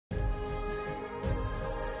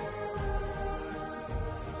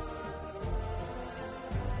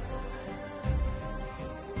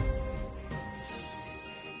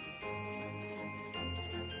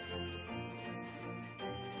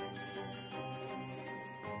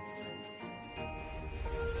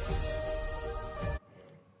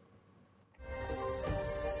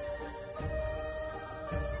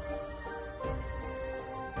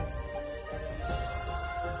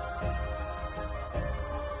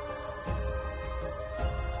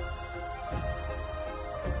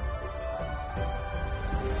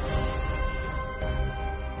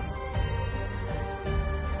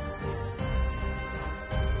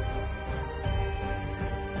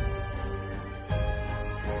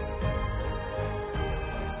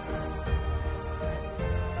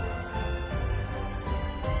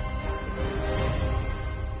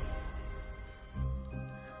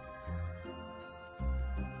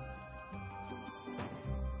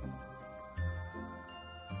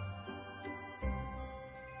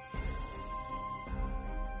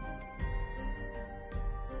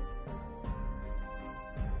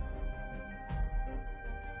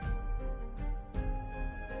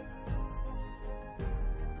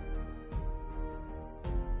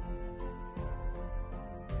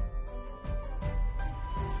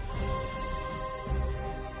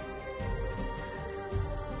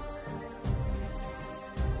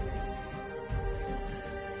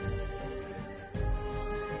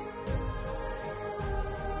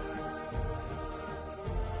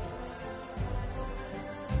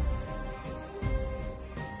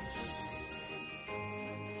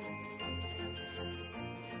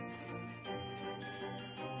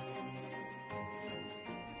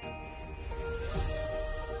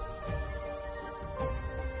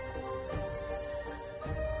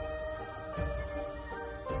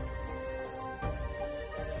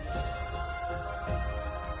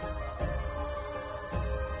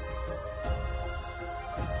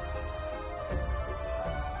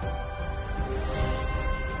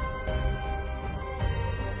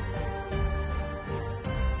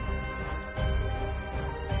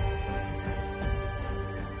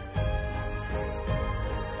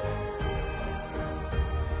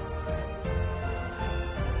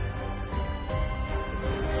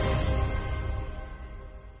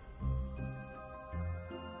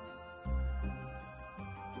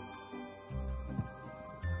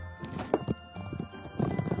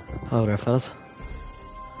Hello there, fellas.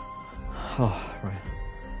 Oh, right.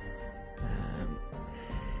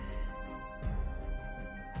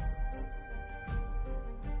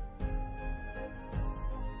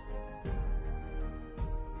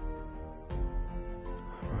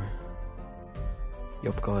 Right.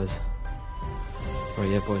 Yup, guys. Right,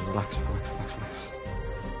 yeah, boys, relax.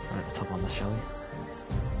 Right, let's hop on this, shall we?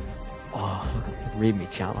 Oh, look, read me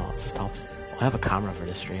chat. Oh, it's just tops. I have a camera for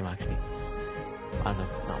this stream, actually. I don't know.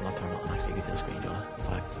 No, I'm not turning on. Actually, give you a screenshot. In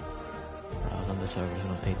fact, I was on the servers when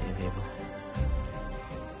I was 18 people.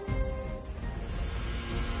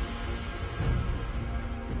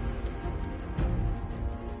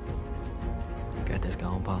 Get this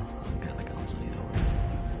going, pal. I'm getting it going, so you don't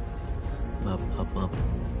worry. Mub.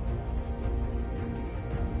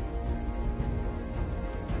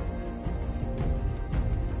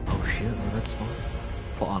 Oh shit, well, that's fine.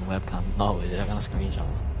 Put on webcam. No, is it? I'm gonna screenshot.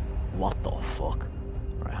 What the fuck?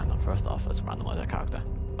 Right, hang on. First off, let's randomize our character.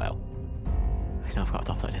 Wow. Actually, I forgot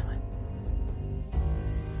to upload, didn't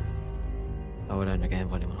I? Lower down your game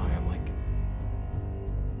volume and higher mic.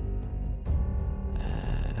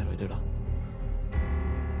 How do we do that?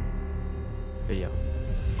 Video.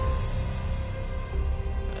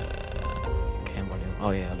 Game volume.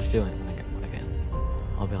 Oh yeah, I'll just do it when I get what I can.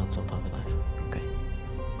 I'll be on sometime tonight. Okay.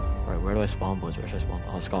 Right, where do I spawn, boys? Where should I spawn?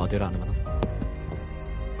 I'll do that in a minute.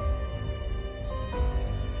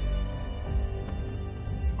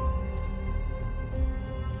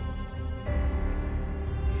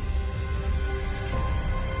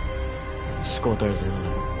 Scutters in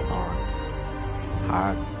or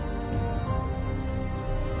hard.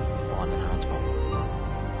 One in hard spot.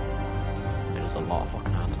 There's a lot of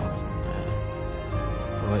fucking hard spots.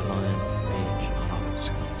 Right line, range,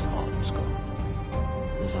 skull.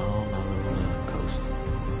 Zone, coast.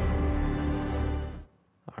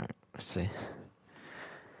 Alright, let's see.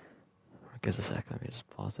 Give us a second, let me just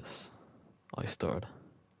pause this. I stored.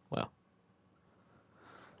 Wow.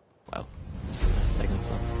 Taking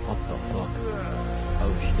some. What the fuck?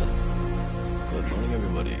 Oh shit. Good morning,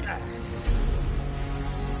 everybody.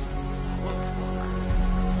 What the fuck?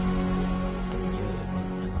 The music, man.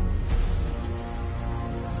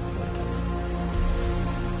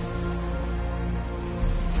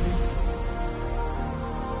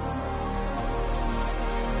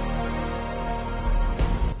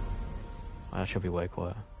 I should be way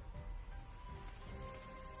quiet.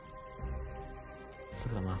 Let's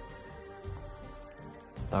look at the map.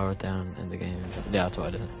 Lower it down in the game. Yeah, that's what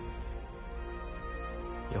I did.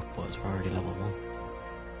 Yup, boys, we're already level 1.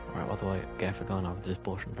 Alright, what do I get for going over this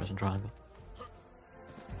bush and pressing triangle?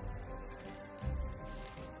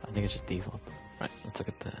 I think it's just default. Right, let's look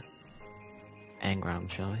at the engram,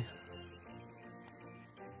 shall we?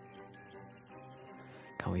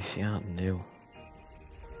 Can we see anything new?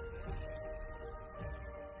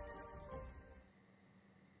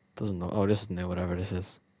 Doesn't know. Oh, this is new, whatever this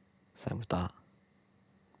is. Same with that.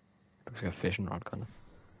 Looks like a fishing rod, kind of.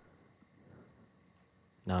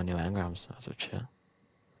 No new engrams, that's what shit.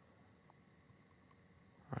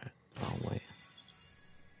 Right, long wait.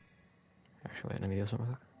 Actually, wait, let me do something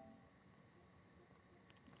quick.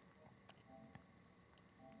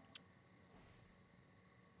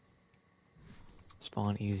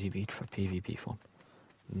 Spawn easy beat for PvP fun.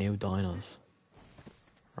 New dinos.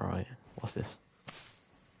 Right, what's this?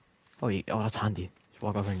 Oh, that's handy. Just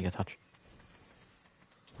walk over and you get touch.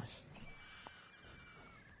 Nice.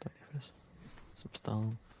 Don't need for this. Some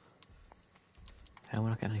stone. How am I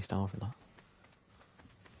not getting any stone for that?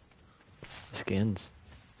 The skins.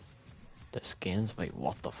 The skins? Wait,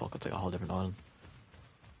 what the fuck? It's like a whole different island.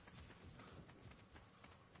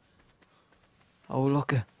 Oh,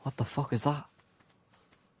 look it. What the fuck is that?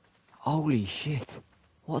 Holy shit.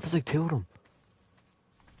 What? There's like 2 of them.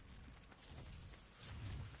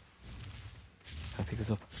 Can I pick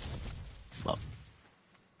this up? No.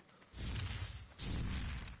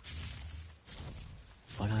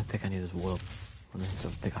 Why can't I pick any of this wood up? When there's a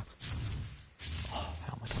pickaxe. Oh,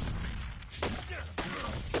 how am I doing?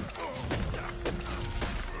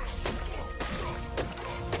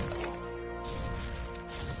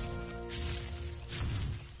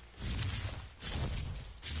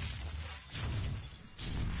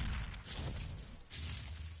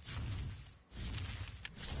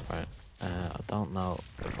 Right, I don't know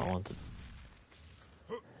if I want to.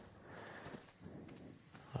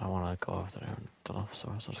 I don't want to go after there and turn off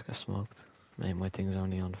source, I'll just get smoked. Maybe my thing's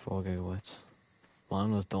only on 4 gigabytes.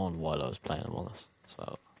 Mine was done while I was playing Among Us,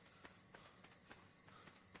 so.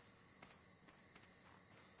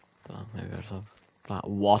 Don't know, maybe I just have.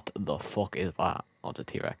 What the fuck is that? Oh, it's a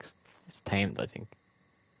T-Rex. It's tamed, I think.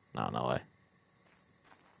 No way.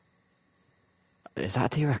 Is that a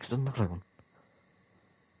T-Rex? It doesn't look like one.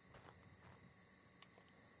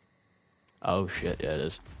 Oh shit, yeah it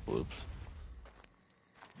is. Whoops.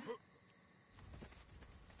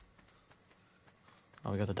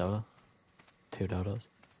 Oh, we got the dodo. 2 dodos.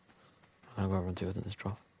 I'm gonna run 2 within this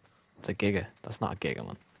drop. It's a giga. That's not a giga,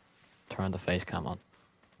 man. Turn the face cam on.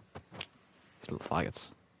 These little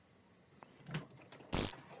faggots.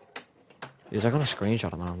 These are gonna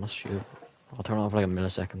screenshot it, man. I'm not sure. I'll turn it on for like a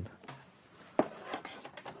millisecond.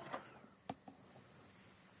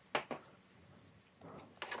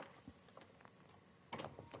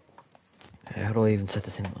 How do I even set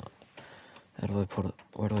this thing up? How do I put it?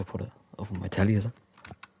 Where do I put it? Over my telly, is it?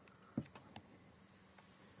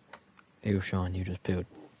 Ew, Sean, you just pooed.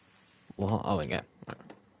 What? Oh, yeah.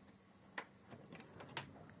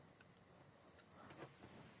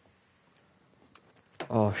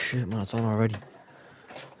 Oh shit, man, it's on already.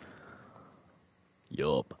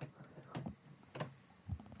 Yup.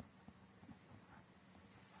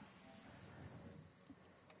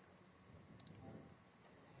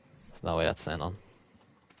 There's no way that's staying on.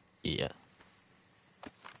 Yeah.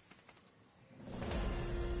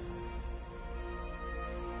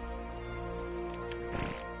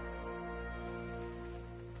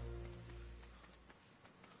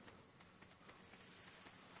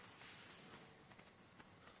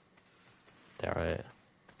 There I am.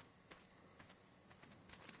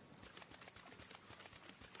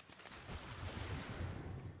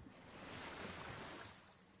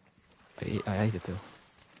 I ate it too.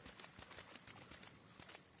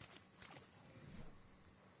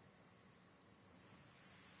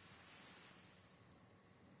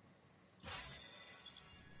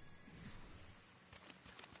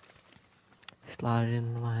 Slide it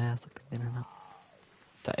into my ass like the internet.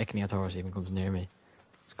 That Echinotaurus even comes near me.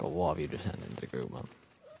 Let's go, what have you just sent into the group, man?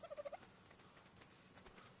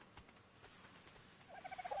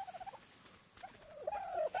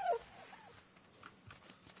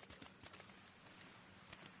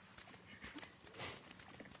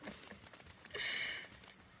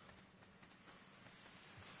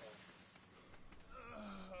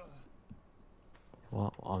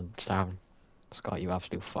 What? I'm starving. Scott, you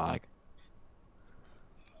absolute fag.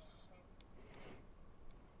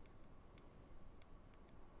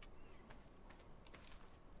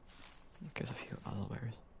 Gives a few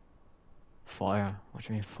berries. Fire? What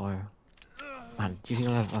do you mean fire? Man, do you think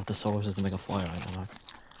I'll have the sources to make a fire right now?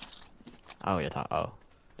 Oh, yeah, that. Oh.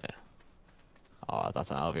 Yeah. Oh,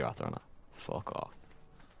 that's an Alviraptor, isn't it? Fuck off.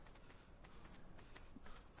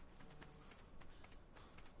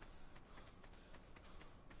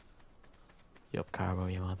 Yup, Carbo,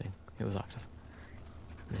 you mad thing. It was active.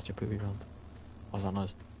 Mr. Poopy Grunt. What's that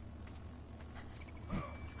noise?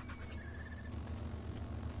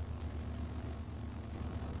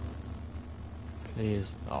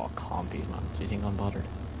 Please. Oh, compies, man. Do you think I'm bothered?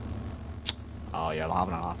 Oh, you're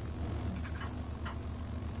having a laugh.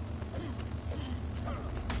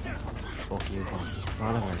 Fuck you, compies.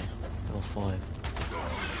 Run already. Level 5.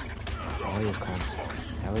 How are you, cunts?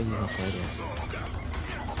 How are you not dead yet?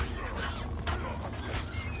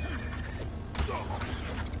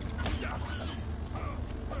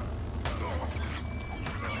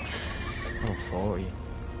 Level 40.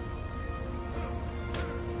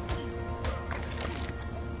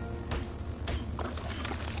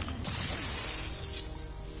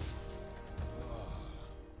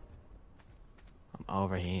 I'm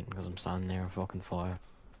overheating because I'm standing near a fucking fire.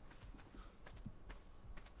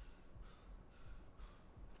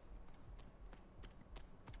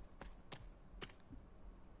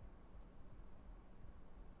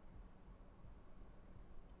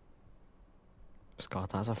 Scott,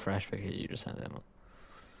 that's a fresh picture you just sent in.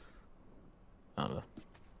 Oh.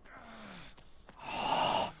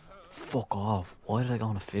 Fuck off. Why did I go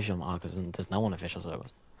on official mode? Because there's no unofficial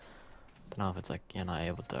servers. Don't know if it's like you're not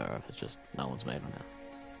able to or if it's just no one's made one yet.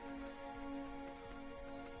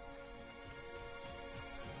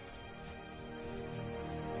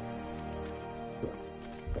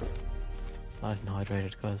 Nice and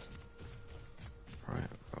hydrated, guys. Right,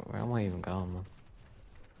 where am I even going, man?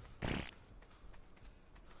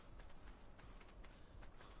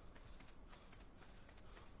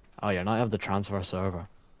 Oh, you're not have the transfer server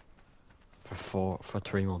for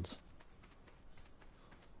 3 months.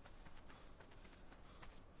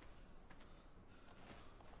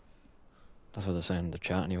 That's what they're saying in the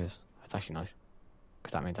chat, anyways. It's actually nice,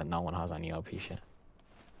 because that means that no one has any OP shit.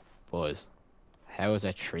 Boys, how is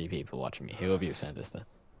there 3 people watching me? Who have you sent this to?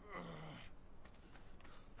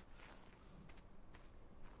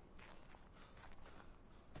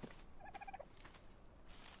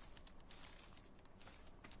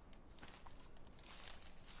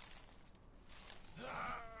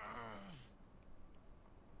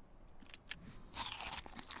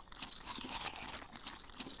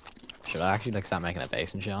 Should I actually like start making a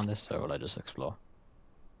base and shit on this, or will I just explore?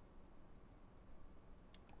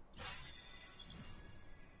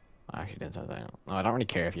 I actually didn't say that. No, I don't really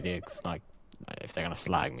care if you did, 'cause like, if they're gonna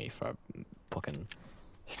slag me for fucking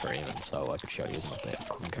streaming, so I could show you an update. I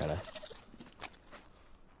couldn't care less.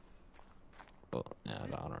 But yeah, I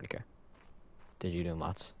don't really care. Did you do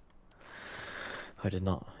maths? I did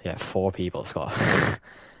not. Yeah, 4 people, Scott.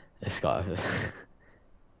 Scott,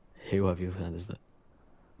 who have you offended?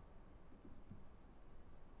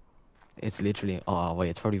 It's literally. Oh wait,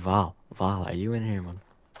 it's probably Val. Val, are you in here, man?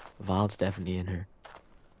 Val's definitely in here.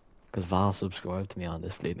 Because Val subscribed to me on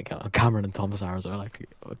this bleeding account. Cameron and Thomas are as well. Like,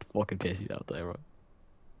 I'd fucking piss you out there, bro.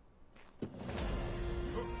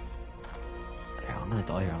 Yeah, I'm gonna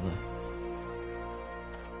die here, aren't I?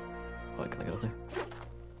 Oh, can I get up there?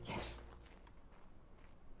 Yes.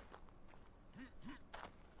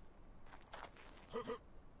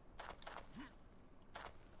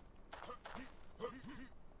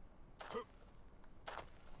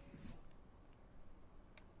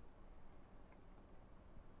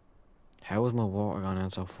 How is my water going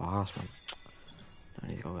out so fast, man? I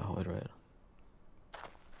need to go get hydrated.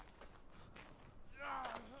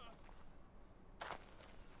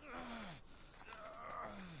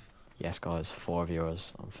 Yes, guys, 4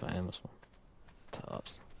 viewers. I'm famous, man.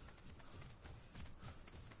 Tops.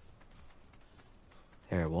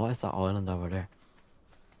 Here, what is that island over there?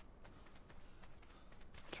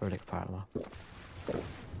 It's really part of that.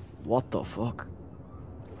 What the fuck?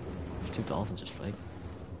 There's 2 dolphins just flaked.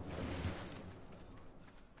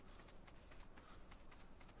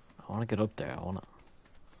 I wanna get up there, I wanna.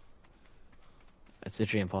 It's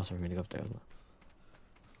literally impossible for me to go up there, isn't it?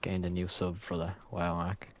 Gained a new sub for the WoW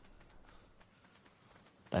Mac.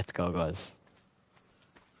 Let's go, guys.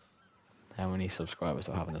 How many subscribers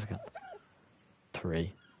do I have in this account?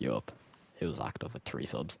 3. Yup. It was active with 3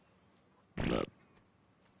 subs. Look.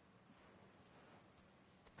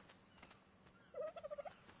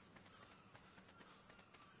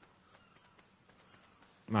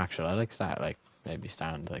 Mark, should I like start like maybe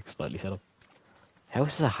stand like slightly set up? How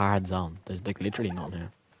is this a hard zone? There's like literally none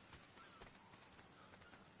here.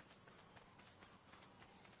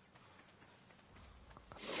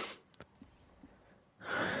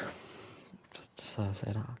 Just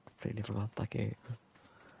say that. I completely forgot that game.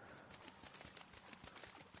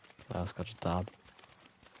 What else got your dad?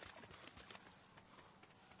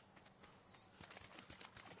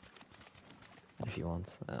 If you want,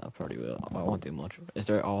 I probably will. I won't do much. Is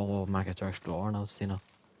there all markets to explore now, Stina?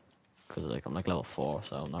 Because like I'm like level 4,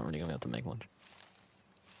 so I'm not really gonna be able to make much.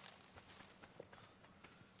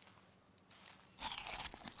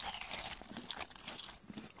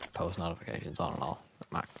 Post notifications on and all.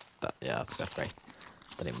 Mark. Yeah, that's great.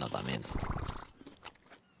 Don't even know what that means.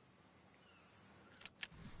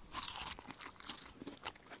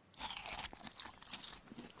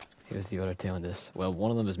 Here's the other 2 in this. Well,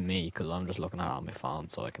 one of them is me, because I'm just looking at it on my phone,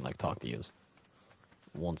 so I can like talk to yous.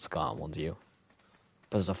 One's Scott, one's you.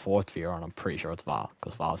 But there's a 4th viewer, and I'm pretty sure it's Val,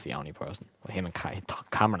 because Val's the only person. Well, him and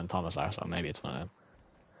Cameron and Thomas are, so maybe it's one of them.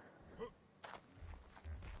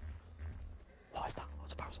 What is that?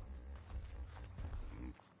 What's a parcel?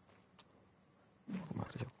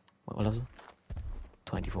 What level is it?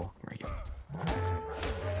 24. Right here.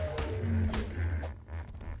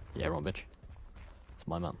 Yeah, run, bitch. It's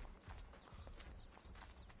my man.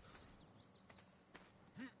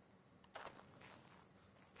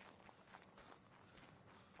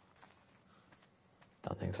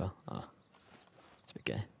 Don't think so. Oh. It's a bit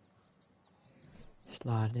gay.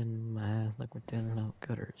 Slide in my ass like we're dealing out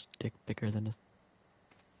gutters. Dick bigger than this.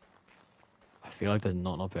 I feel like there's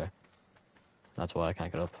nothing up here. That's why I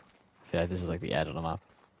can't get up. I feel like this is like the edge of the map.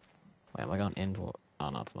 Wait, am I going into? Oh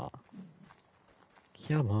no, it's not.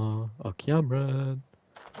 Come on, oh Cameron.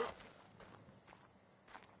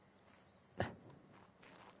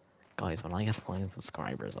 Guys, when I get 5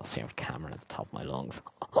 subscribers, I'll see Cameron at the top of my lungs.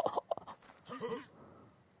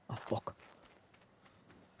 Oh fuck.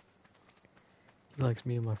 He likes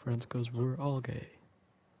me and my friends because we're all gay.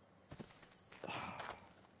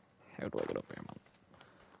 How do I get up here, man?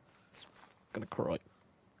 I'm gonna cry.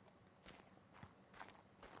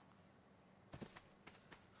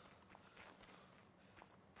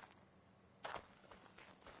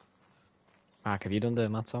 Mark, have you done the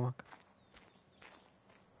maths homework?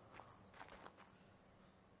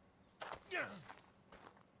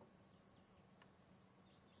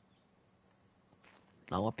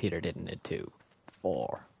 Now what Peter didn't need 2.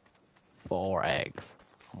 4. 4 eggs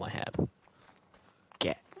on my head.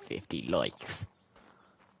 Get 50 likes.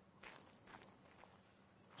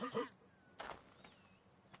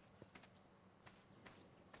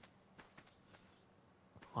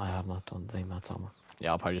 I have not done the thing that summer.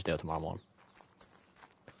 Yeah, I'll probably just do it tomorrow morning.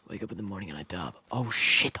 Wake up in the morning and I dab. Oh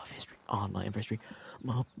shit, off history. Oh, not in history.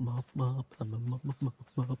 Mop, mop, mop, mop, mop, mop, mop,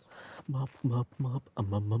 mop, mop, mop, mop,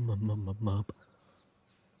 mop, mop, mop, mop.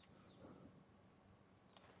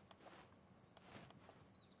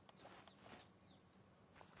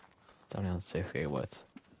 It's only on 6 gigabytes.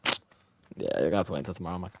 Yeah, you're gonna have to wait until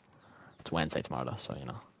tomorrow, Mike. It's Wednesday tomorrow, though, so you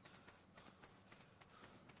know.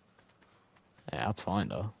 Yeah, that's fine,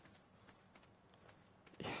 though.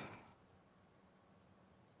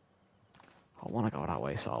 I want to go that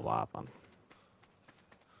way so bad, man.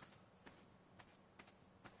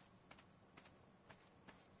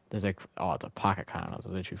 There's like, oh, it's a pack of cannons.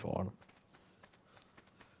 There's literally 4 of them.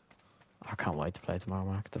 I can't wait to play tomorrow,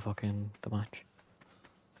 Mark. The match.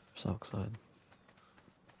 So excited.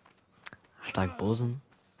 Hashtag buzzing.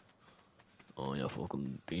 Oh, you're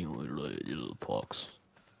fucking being with you little pox.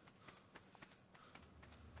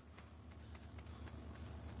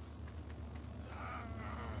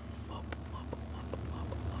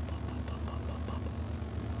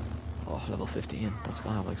 Oh, level 15. That's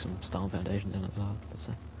gonna have like some stone foundations in it as well. That's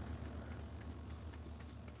it.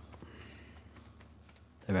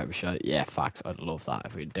 They better be sure. Yeah, facts. I'd love that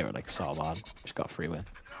if they were like so bad. Just got a free win.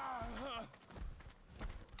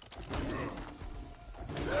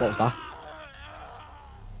 What was that?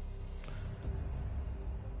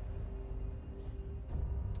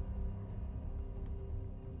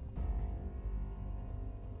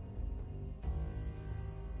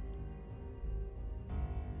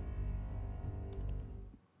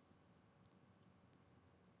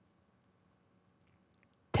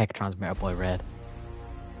 Tech transmitter boy red.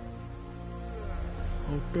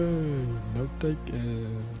 Okay, no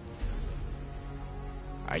taking.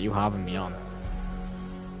 Are you having me on?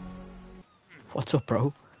 What's up,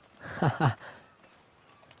 bro?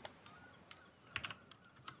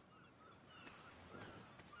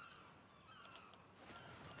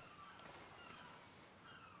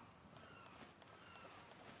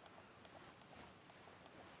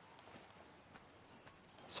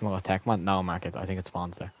 Someone got tech man? No, market. I think it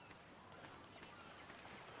spawns there.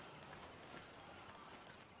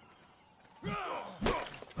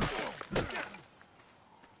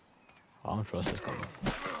 I don't trust this guy.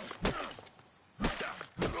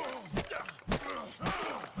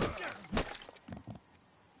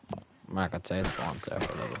 Mark, I'd say it spawns there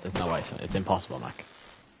for a little bit. There's no way. It's impossible, Mark.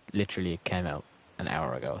 Literally, it came out an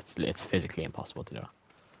hour ago. It's physically impossible to do.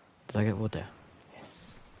 Did I get wood there? Yes.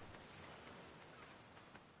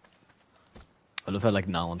 I love how like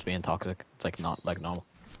no one's being toxic. It's like not like normal.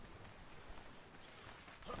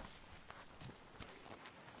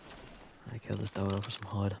 I killed this dodo for some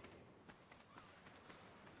hide.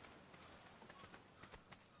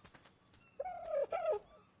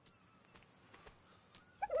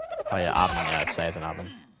 Oh yeah, admin, yeah, I'd say it's an admin.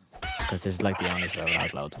 Because this is like the only server that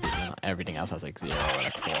has loads of people in it. Everything else has like 0 or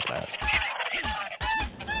like 4 players.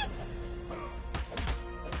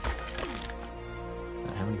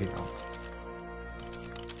 How many people are on this?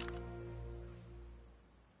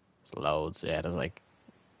 There's loads, yeah, there's like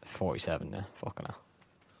 47 there. Fucking hell.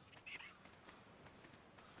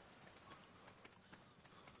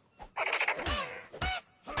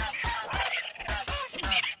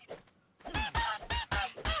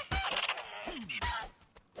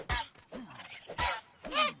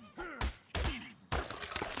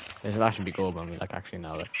 This will actually be good when we like actually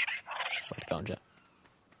know it. Wait, go on, Jet.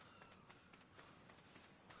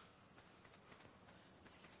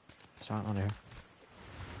 Start on here.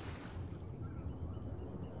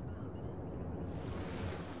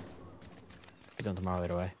 Be done tomorrow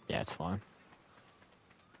either way. Yeah, it's fine.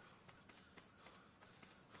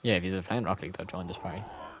 Yeah, if you're playing Rocket League, they'll join this party.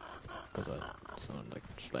 Because someone like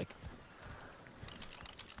just like.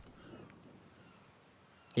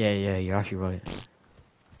 Yeah, you're actually right.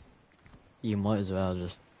 You might as well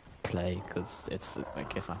just play because it's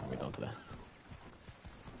like it's not gonna be done today.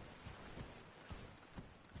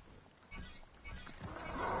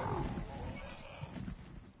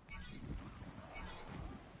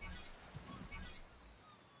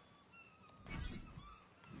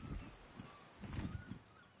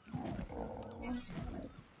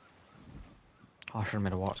 Oh, I should have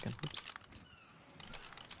made a water skin. Oops.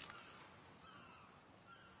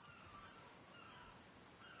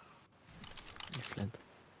 You flint.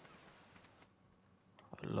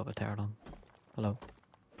 I love a pterodon. Hello.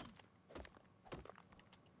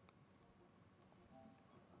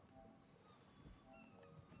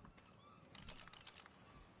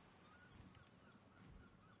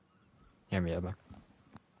 Hear me out back.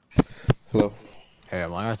 Hello. Here,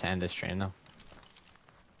 am I going to end this stream now?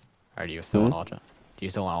 Or do you still want to watch it? you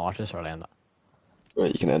still want to watch this or land that?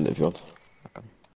 Right, you can end it if you want.